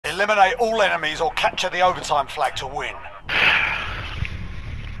Eliminate all enemies or capture the overtime flag to win.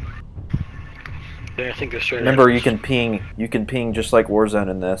 Yeah, I think that's right. Remember, you can ping just like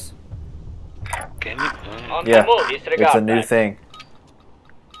Warzone in this. Can you? Yeah, it's a new thing.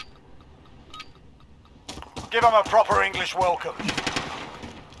 Give them a proper English welcome.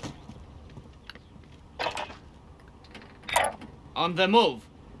 On the move.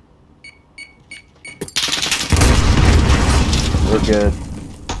 We're good.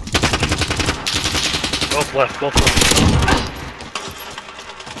 Both left, both left.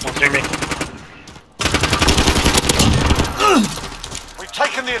 One's near me. We've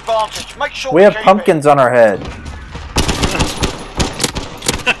taken the advantage. Make sure We have keep pumpkins on our head.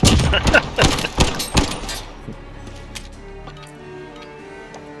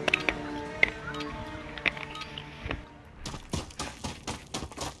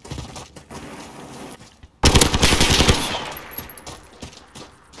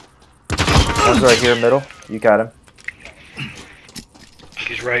 One's right here, middle. You got him.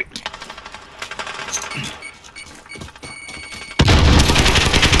 He's right.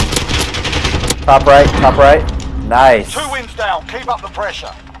 Top right, top right. Nice. 2 wins down. Keep up the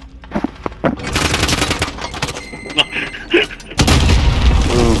pressure.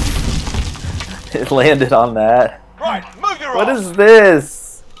 Ooh. It landed on that. Right, move your What arse. is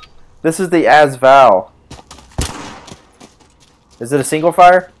this? This is the Asval. Is it a single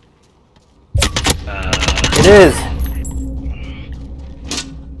fire? It is.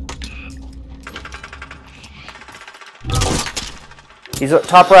 He's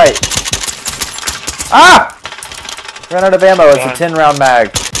top right. Ah! Ran out of ammo. It's a 10-round mag.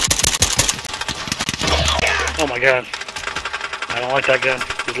 Oh my god. I don't like that gun.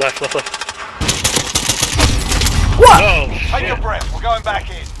 He's left, left, left. What? Oh, Take your shit. breath. We're going back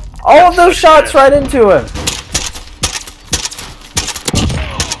in. All of those shots right into him.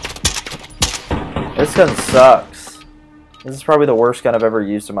 This gun sucks. This is probably the worst gun I've ever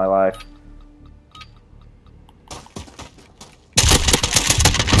used in my life.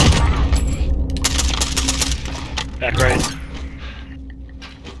 Back right.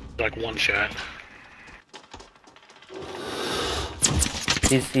 Like one shot.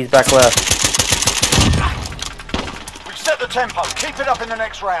 He's back left. We've set the tempo. Keep it up in the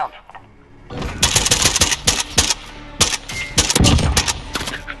next round.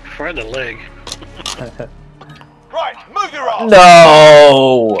 Right in the leg. Right, move your arse.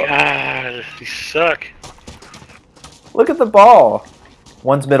 No! God, you suck. Look at the ball.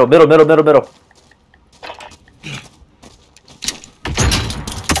 One's middle, middle, middle, middle, middle.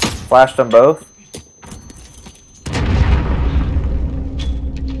 Flashed them both.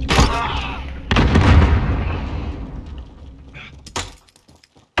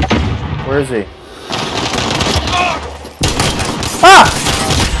 Where is he? Ah!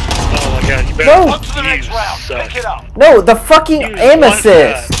 Oh my god, you better. No! On to the next round. suck. Pick it up. No, the fucking Use aim one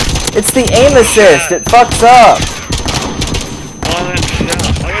assist. shot. It's the aim assist. It fucks up. One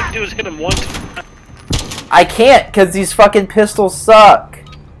shot. All you have to do is hit him one time. I can't because these fucking pistols suck.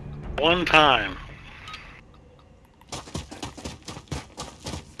 One time.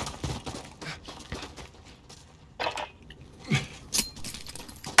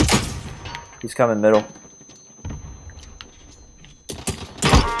 He's coming middle.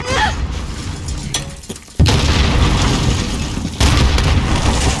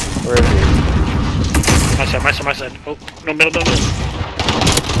 Where is he? My side, my side, my side. Oh, no, middle, middle, middle.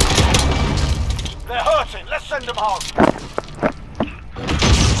 They're hurting. Let's send them home.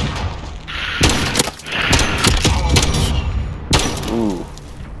 Ooh.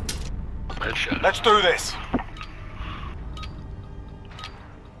 Headshot. Let's do this.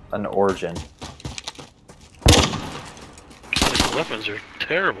 An origin. These weapons are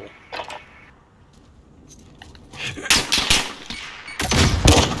terrible.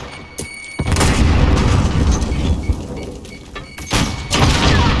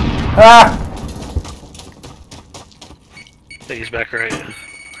 Ah! I think he's back right. He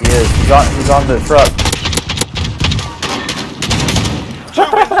is. He's on the truck. 2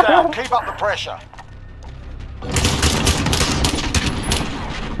 wins down. Keep up the pressure.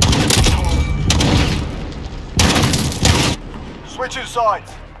 Switching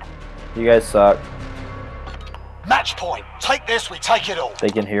sides. You guys suck. Match point. Take this. We take it all. They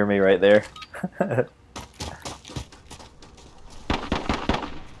can hear me right there.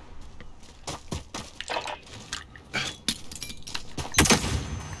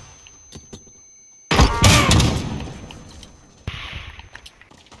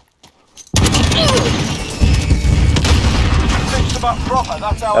 Fix them up proper.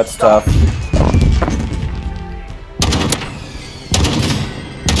 That's how That's it's done. tough.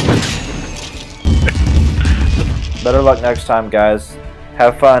 Better luck next time, guys.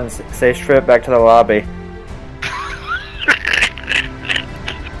 Have fun. Safe trip back to the lobby.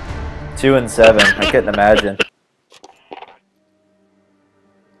 2 and 7. I couldn't imagine.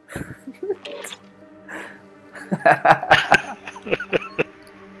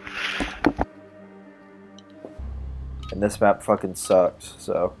 And this map fucking sucks,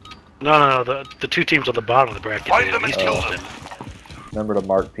 so. No. The two teams on the bottom of the bracket. Find them and kill them. Remember to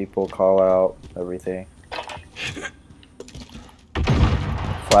mark people, call out, everything.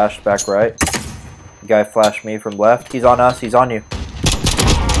 Flash back right. The guy flashed me from left. He's on us. He's on you.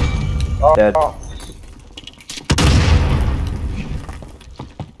 Dead.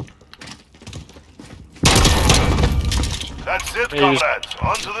 That's it, comrades.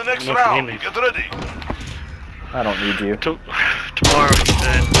 On to the next round. Get ready. I don't need you. Tomorrow,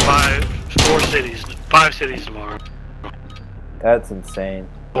 and 5 cities tomorrow. That's insane.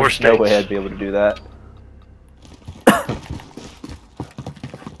 4 There's states. no way I'd be able to do that.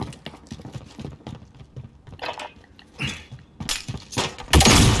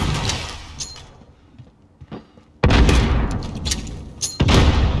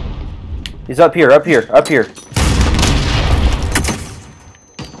 He's up here, up here, up here.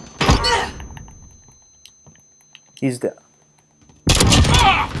 He's down.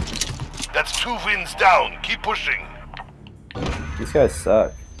 That's 2 wins down. Keep pushing. These guys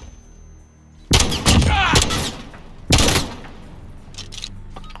suck.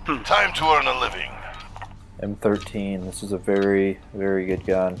 Time to earn a living. M13. This is a very, very good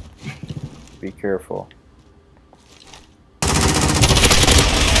gun. Be careful.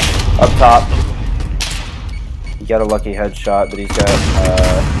 Up top. He got a lucky headshot, but he's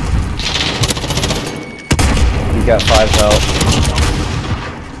got 5 health.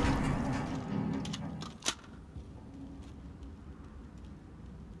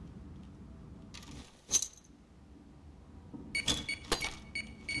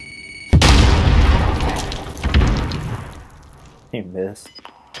 He missed.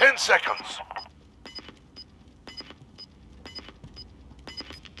 10 seconds.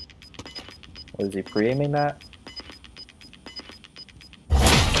 Was he pre-aiming that?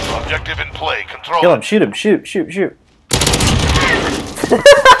 Objective in play. Control. Kill him, shoot him, shoot. 3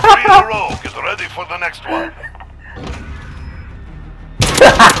 in a row. Get ready for the next one.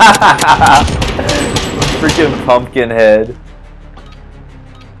 Freaking pumpkin head.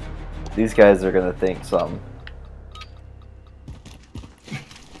 These guys are gonna think something.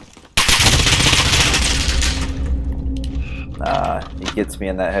 Nah, he gets me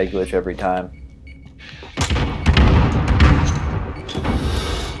in that head glitch every time.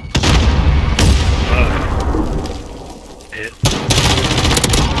 Hit.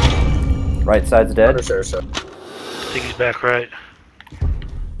 Right side's dead. I think he's back right.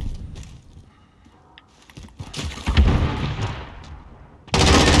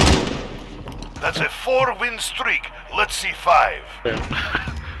 That's a 4-win streak. Let's see 5. Yeah.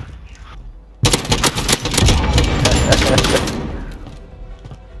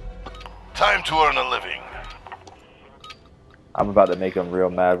 Time to earn a living. I'm about to make them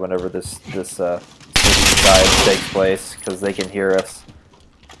real mad whenever this dive takes place, because they can hear us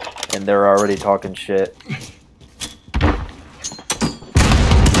and they're already talking shit. I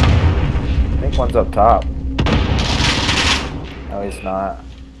think one's up top. No, he's not.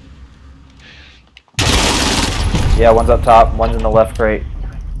 Yeah, one's up top, one's in the left crate.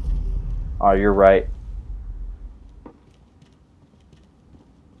 Oh, you're right.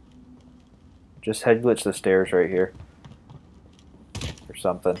 Just head glitch the stairs right here. Or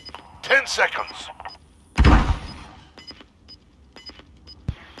something. 10 seconds.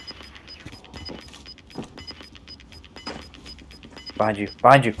 Behind you,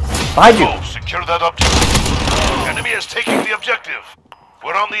 behind you, behind you! Oh, secure that objective. Enemy is taking the objective.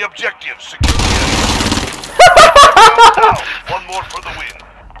 We're on the objective. Secure the enemy. Down. One more for the win.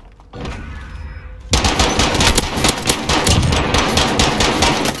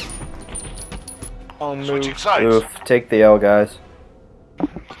 Switching sides. Oof, take the L, guys.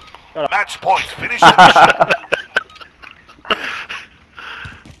 Match point. Finish the mission.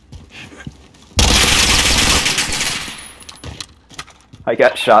 I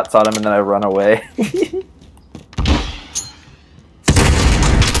got shots on him and then I run away.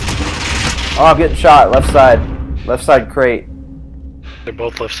 Oh, I'm getting shot. Left side. Left side crate. They're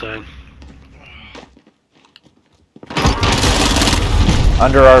both left side.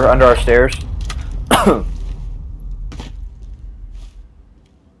 Under our stairs.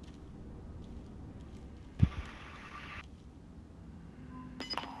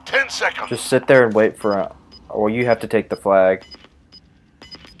 10 seconds. Just sit there and wait for a... Well, you have to take the flag.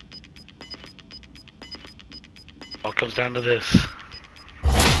 All comes down to this.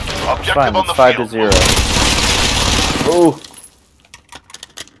 Objective Fine, on it's the 5 field. to 0. Oh!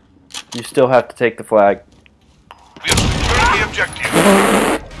 You still have to take the flag. We have secured the objective.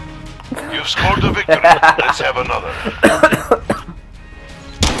 You've scored the victory. Let's have another.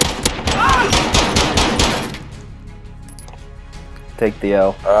 Take the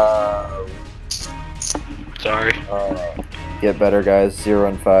L. Sorry. Get better, guys. 0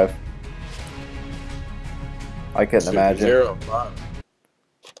 and 5. I couldn't imagine. 0 and 5.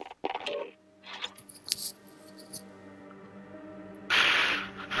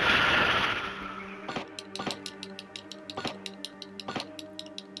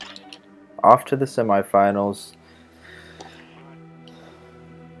 Off to the semifinals.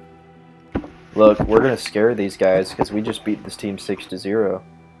 Look, we're gonna scare these guys because we just beat this team 6 to 0.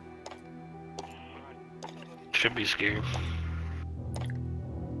 Should be scared.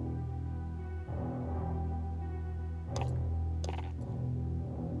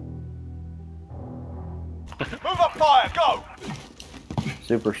 Move up fire, go!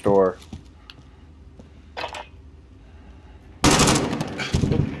 Superstore.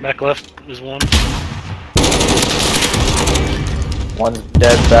 Back left is one. One's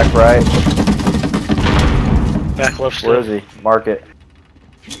dead, back right. Back left still. Where is he? Mark it.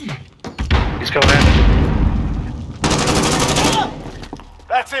 He's coming at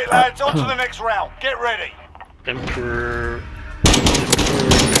That's it, lads. On to the next round. Get ready. me. Emperor.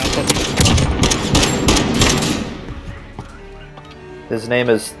 His name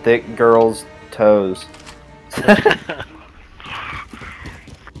is Thick Girl's Toes.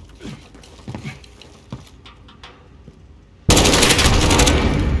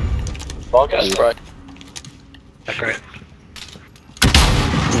 Ball gas right. Back right.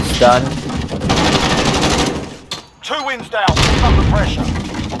 He's done. 2 wins down. Keep up the pressure.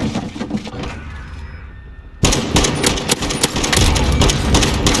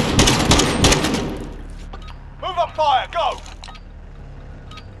 Move up fire, go!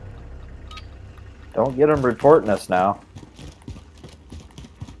 Don't get him reporting us now.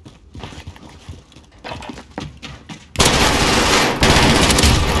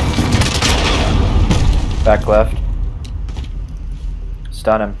 Back left.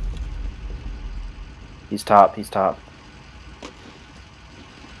 Stun him. He's top, he's top.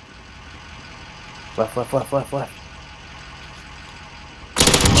 Left, left, left, left, left.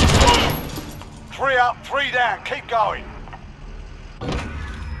 3 up, 3 down. Keep going.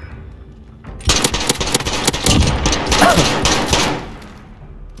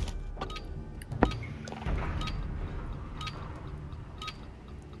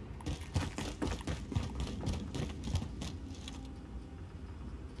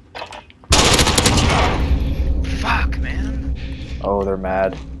 Fuck, man. Oh, they're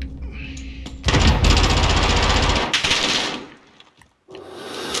mad.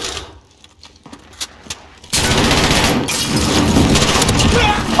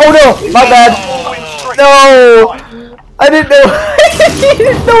 Oh no! My bad! No! I didn't know I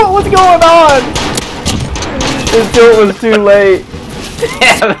didn't know what was going on! Until it was too late.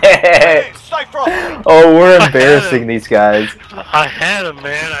 Damn it! Stay frosty. Oh, we're embarrassing these guys. I had him,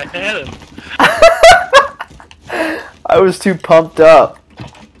 man. I had him. I was too pumped up.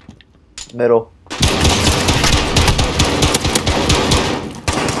 Middle.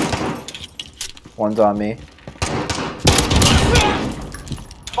 One's on me.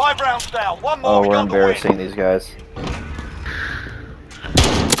 5 rounds down. 1 more. Oh, we we're got the win. embarrassing these guys.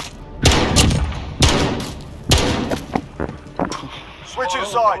 Switching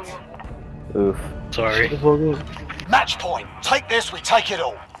sides. Oof. Sorry. Match point. Take this, we take it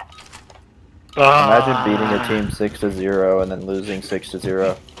all. Imagine beating a team 6 to 0 and then losing 6 to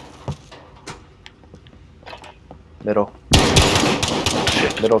 0. Middle.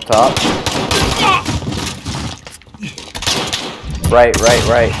 Middle top. Right, right,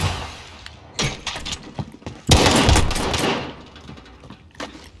 right.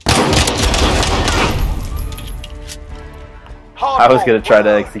 I was gonna try to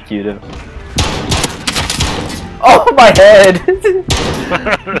execute him. Oh, my head!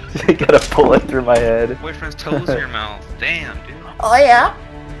 I got a bullet through my head. Boyfriend's toes in your mouth. Damn, dude. Oh yeah.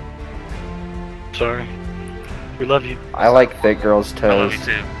 Sorry. We love you. I like thick girls' I love toes.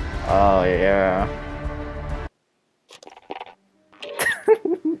 you too. Oh yeah.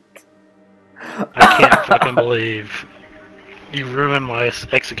 I can't fucking believe you ruined my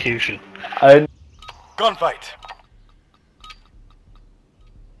execution. Gunfight.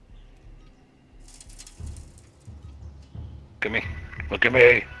 Look at me. Look at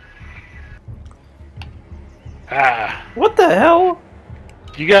me. Ah. What the hell?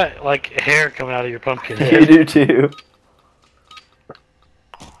 You got like hair coming out of your pumpkin You head. do too.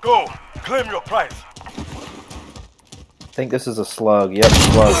 Go! Claim your prize! I think this is a slug. Yep,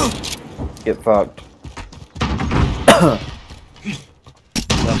 slug. Get fucked.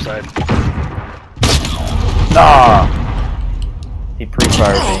 Left side. Nah! He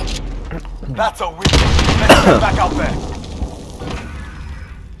pre-fired me. That's a win! Let's get back out there!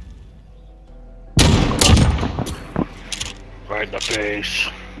 Right in the face.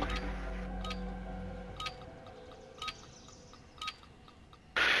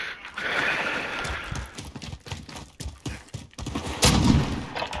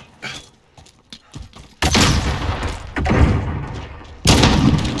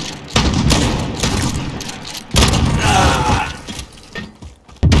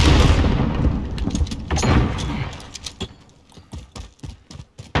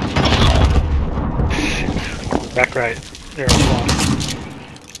 Back right. There, I'm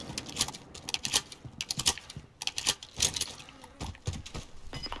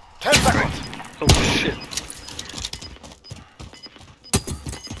 10 seconds! Oh shit.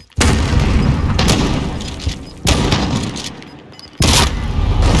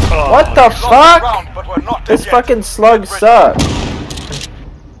 Oh, What the Lost fuck? round, but we're not dead This yet. fucking slug Get ready. sucks.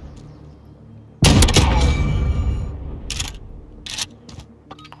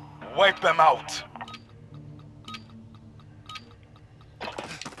 Wipe them out.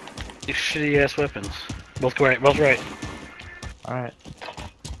 These shitty ass weapons. Both right, both right. Alright.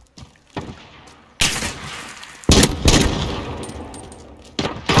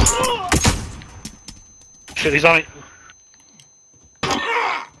 Shit, he's on me.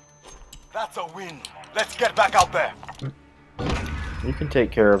 That's a win. Let's get back out there. You can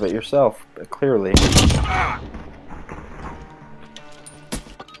take care of it yourself, clearly.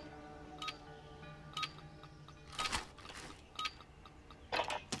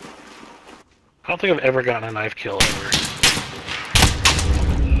 I don't think I've ever gotten a knife kill ever.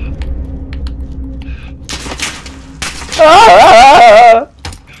 Ah!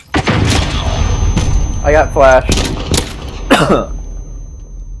 I got flashed.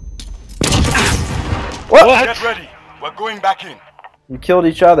 What? Get ready. We're going back in. You killed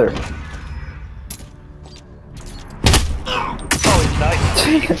each other. Oh, nice.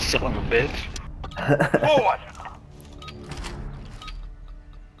 You son of a bitch. Forward.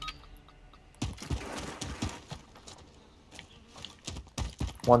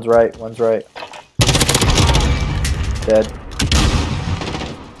 One's right, one's right. Dead.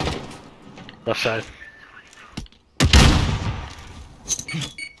 Left side.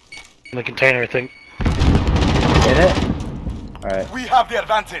 In the container, I think. In it? Alright. We have the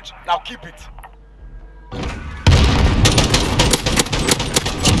advantage. Now keep it.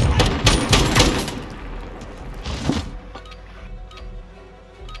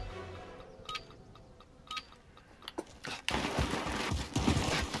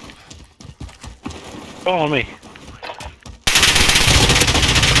 Follow me.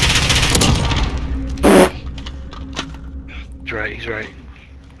 He's right, he's right.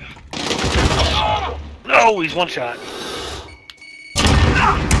 No, he's one shot.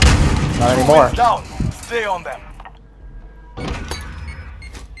 Not anymore. Wins down. Stay on them.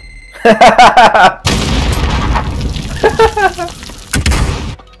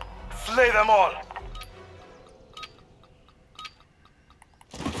 Slay them all.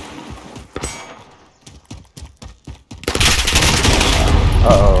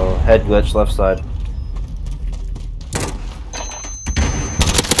 Uh-oh. Head glitch left side.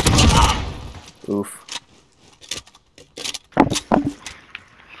 Oof.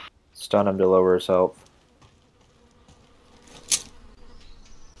 Stun him to lower his health.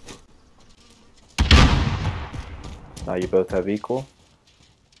 Now you both have equal.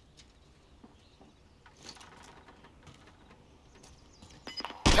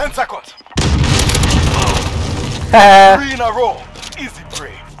 Ten seconds. Ha! 3 in a row. Easy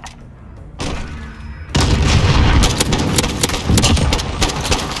prey.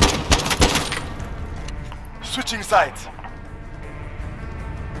 Switching sides.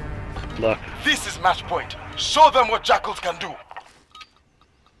 Look, This is match point. Show them what jackals can do.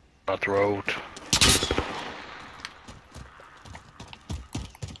 my throat.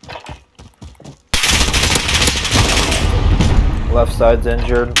 Left side's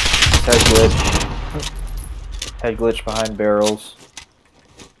injured. Head glitch. Head glitch behind barrels.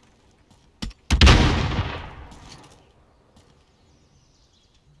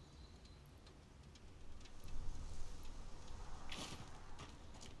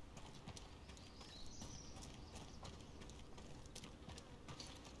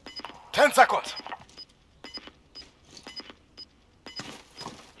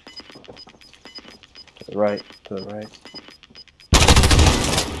 the right, to the right.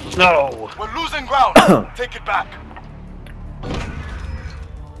 No! We're losing ground. Take it back.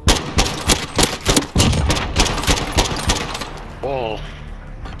 Whoa.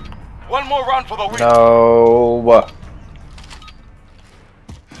 One more round for the win. No.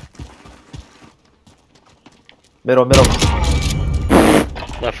 Middle, middle.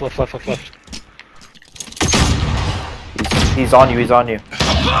 Left, left, left, left, left. He's on you, he's on you.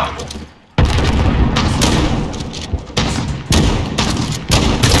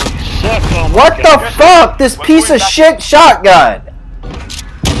 Suck, oh my What God. the fuck? This piece of shit shotgun!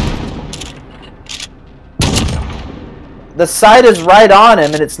 The sight is right on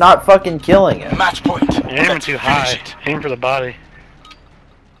him and it's not fucking killing him. Match point. You're aiming Let's too finish high. it. Aim for the body.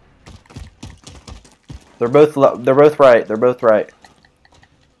 They're both right. They're both right.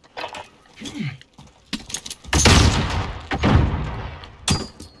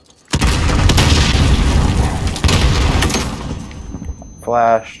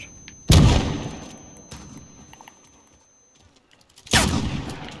 Flashed.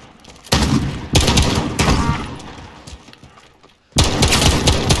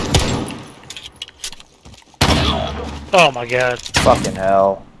 Oh my God. Fucking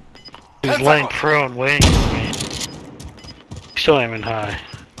hell. He's laying prone, waiting for me. Still aiming high.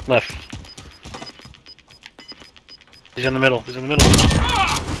 Left. He's in the middle. He's in the middle.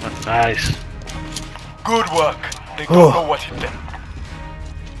 Nice. Good work. They don't know what hit them.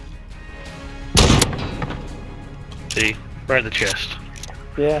 See? Right in the chest.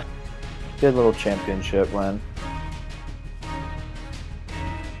 Yeah. Good little championship win.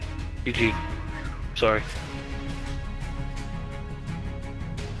 GG. Sorry.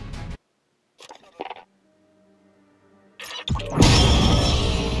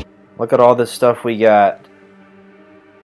 Look at all this stuff we got.